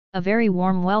A very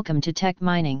warm welcome to Tech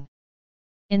Mining.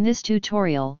 In this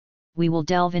tutorial, we will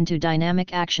delve into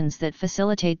dynamic actions that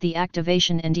facilitate the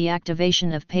activation and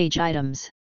deactivation of page items.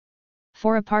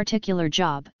 For a particular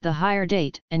job, the hire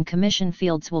date and commission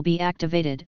fields will be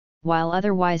activated, while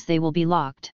otherwise they will be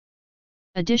locked.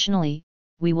 Additionally,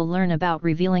 we will learn about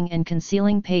revealing and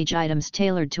concealing page items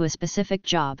tailored to a specific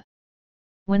job.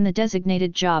 When the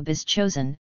designated job is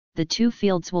chosen, the two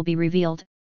fields will be revealed,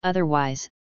 otherwise,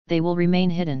 they will remain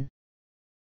hidden.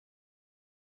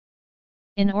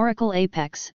 In Oracle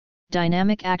Apex,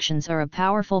 dynamic actions are a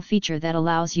powerful feature that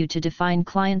allows you to define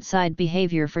client-side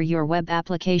behavior for your web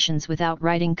applications without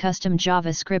writing custom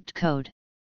JavaScript code.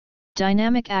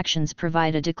 Dynamic actions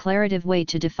provide a declarative way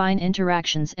to define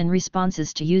interactions and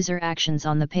responses to user actions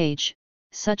on the page,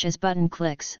 such as button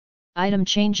clicks, item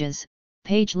changes,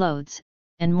 page loads,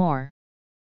 and more.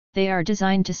 They are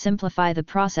designed to simplify the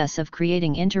process of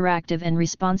creating interactive and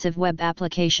responsive web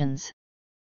applications.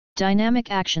 Dynamic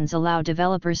actions allow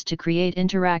developers to create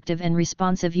interactive and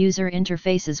responsive user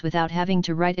interfaces without having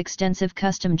to write extensive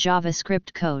custom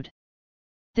JavaScript code.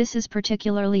 This is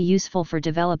particularly useful for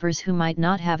developers who might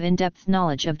not have in-depth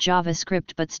knowledge of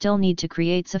JavaScript but still need to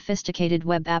create sophisticated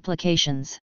web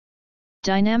applications.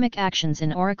 Dynamic actions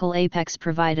in Oracle Apex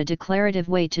provide a declarative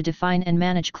way to define and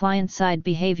manage client-side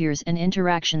behaviors and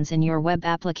interactions in your web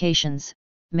applications,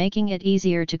 making it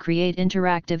easier to create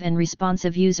interactive and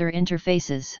responsive user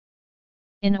interfaces.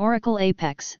 In Oracle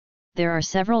Apex, there are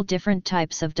several different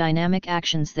types of dynamic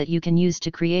actions that you can use to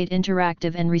create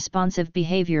interactive and responsive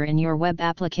behavior in your web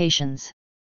applications.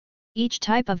 Each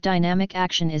type of dynamic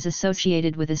action is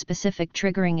associated with a specific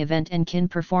triggering event and can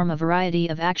perform a variety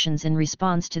of actions in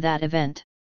response to that event.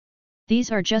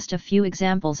 These are just a few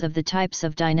examples of the types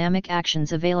of dynamic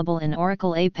actions available in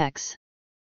Oracle Apex.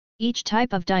 Each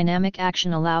type of dynamic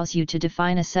action allows you to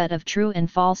define a set of true and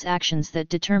false actions that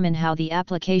determine how the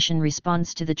application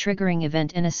responds to the triggering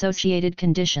event and associated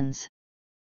conditions.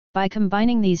 By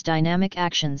combining these dynamic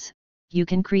actions, you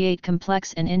can create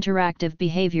complex and interactive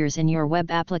behaviors in your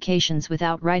web applications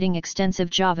without writing extensive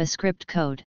JavaScript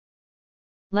code.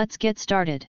 Let's get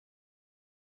started.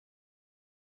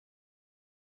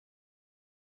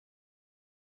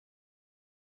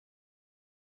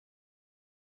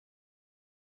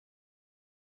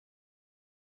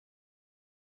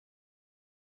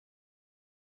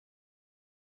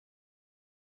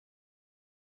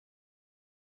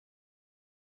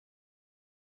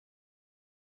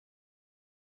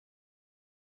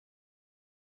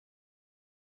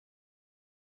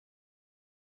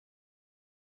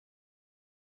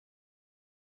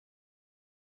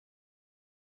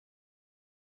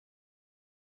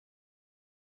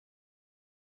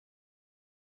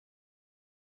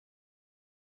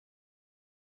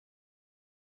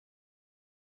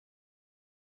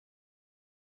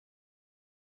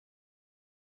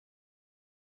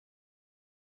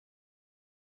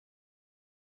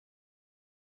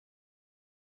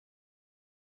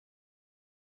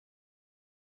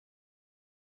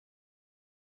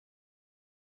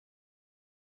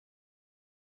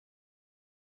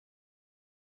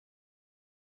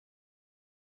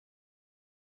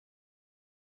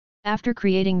 After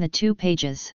creating the two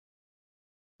pages,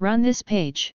 run this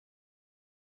page.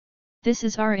 This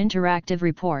is our interactive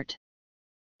report.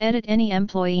 Edit any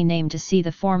employee name to see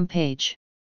the form page.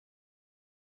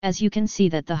 As you can see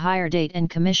that the hire date and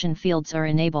commission fields are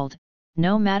enabled,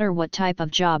 no matter what type of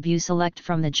job you select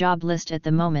from the job list at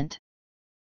the moment.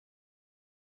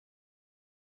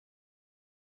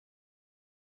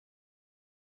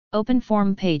 Open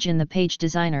form page in the Page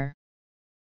Designer.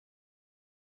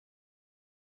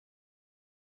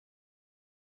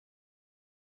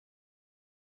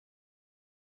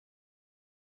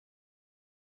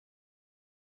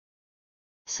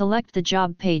 Select the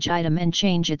job page item and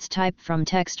change its type from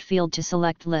text field to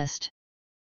select list.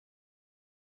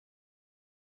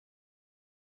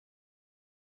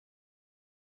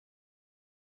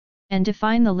 And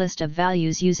define the list of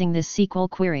values using this SQL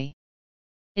query.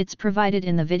 It's provided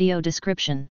in the video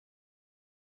description.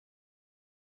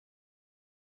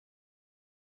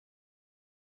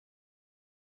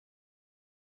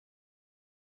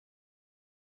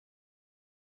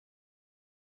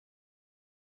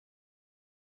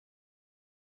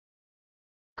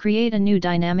 Create a new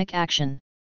dynamic action.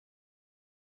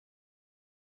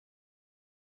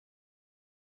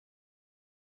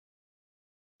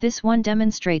 This one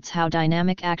demonstrates how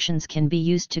dynamic actions can be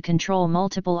used to control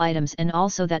multiple items and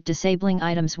also that disabling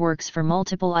items works for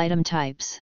multiple item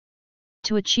types.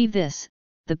 To achieve this,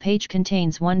 the page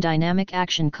contains one dynamic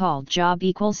action called job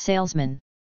equals salesman.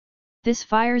 This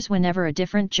fires whenever a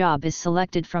different job is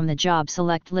selected from the job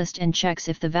select list and checks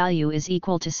if the value is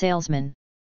equal to salesman.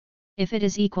 If it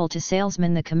is equal to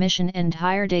salesman, the commission and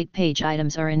hire date page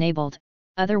items are enabled,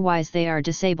 otherwise they are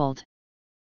disabled.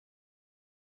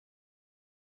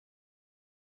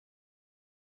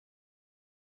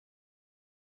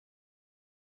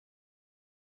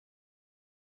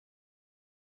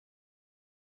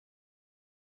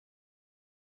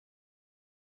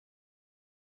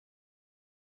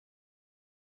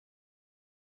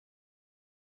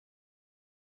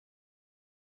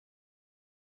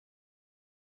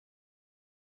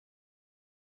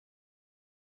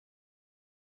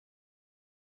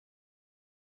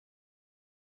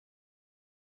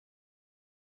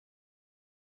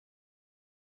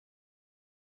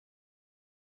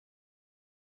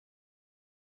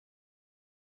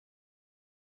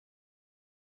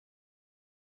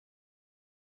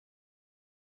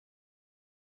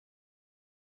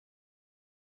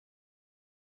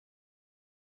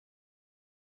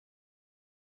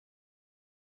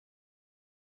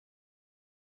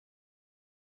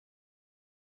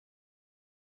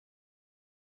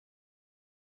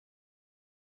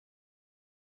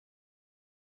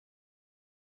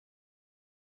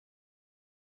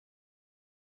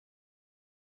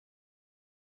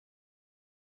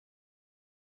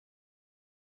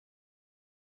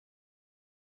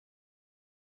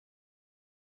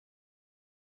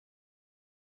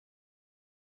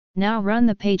 Now run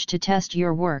the page to test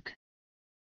your work.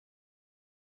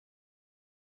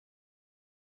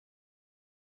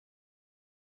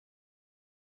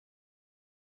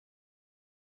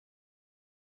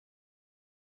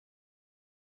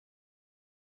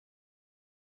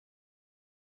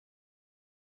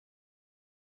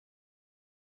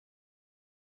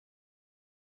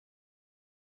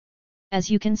 As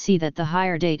you can see that the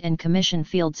hire date and commission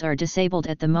fields are disabled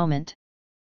at the moment.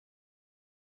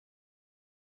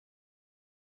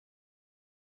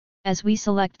 As we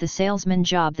select the salesman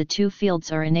job, the two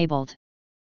fields are enabled.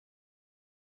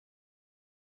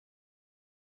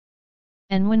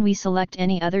 And when we select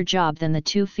any other job, then the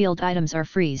two field items are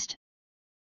freezed.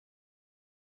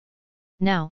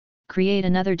 Now, create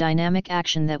another dynamic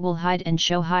action that will hide and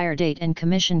show hire date and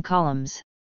commission columns.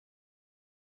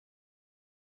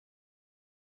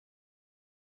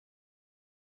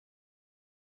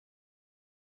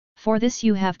 For this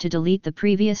you have to delete the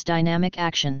previous dynamic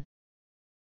action.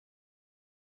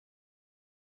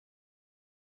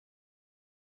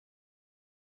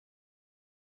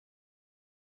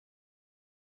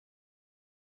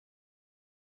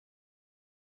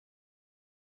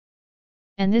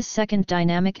 And this second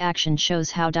dynamic action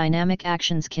shows how dynamic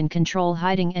actions can control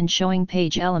hiding and showing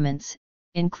page elements,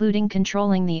 including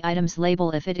controlling the item's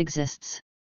label if it exists.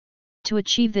 To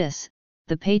achieve this,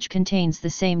 the page contains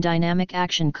the same dynamic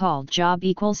action called job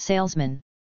equals salesman,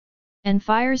 and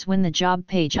fires when the job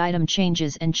page item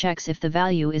changes and checks if the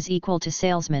value is equal to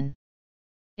salesman.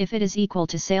 If it is equal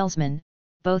to salesman,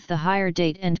 both the hire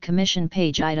date and commission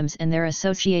page items and their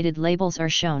associated labels are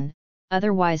shown,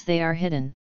 otherwise they are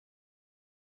hidden.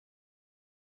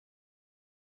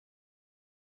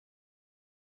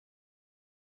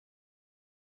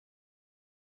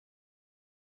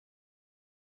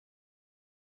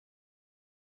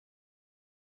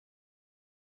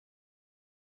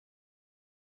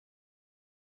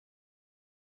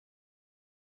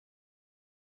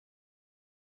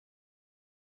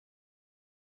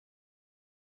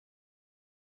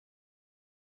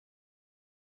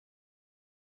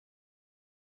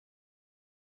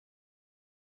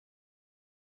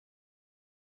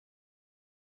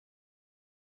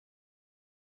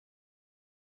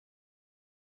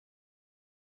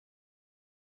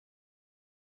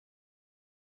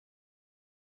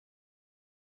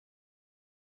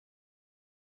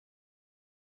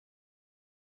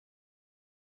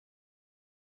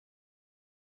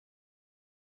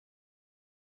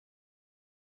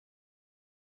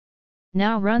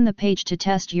 Now run the page to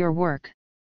test your work.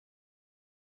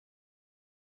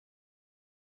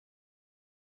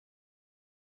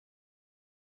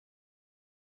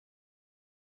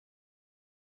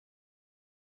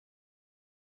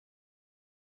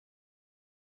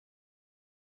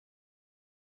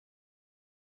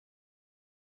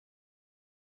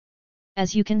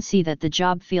 As you can see that the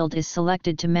job field is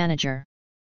selected to manager.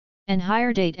 And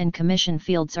hire date and commission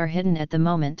fields are hidden at the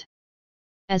moment.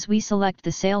 As we select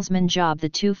the salesman job, the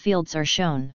two fields are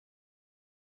shown.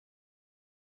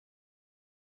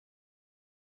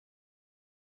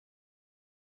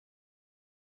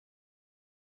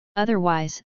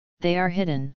 Otherwise, they are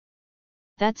hidden.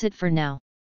 That's it for now.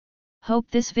 Hope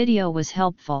this video was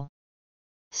helpful.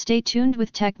 Stay tuned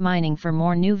with Tech Mining for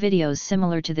more new videos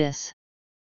similar to this.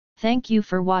 Thank you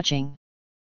for watching.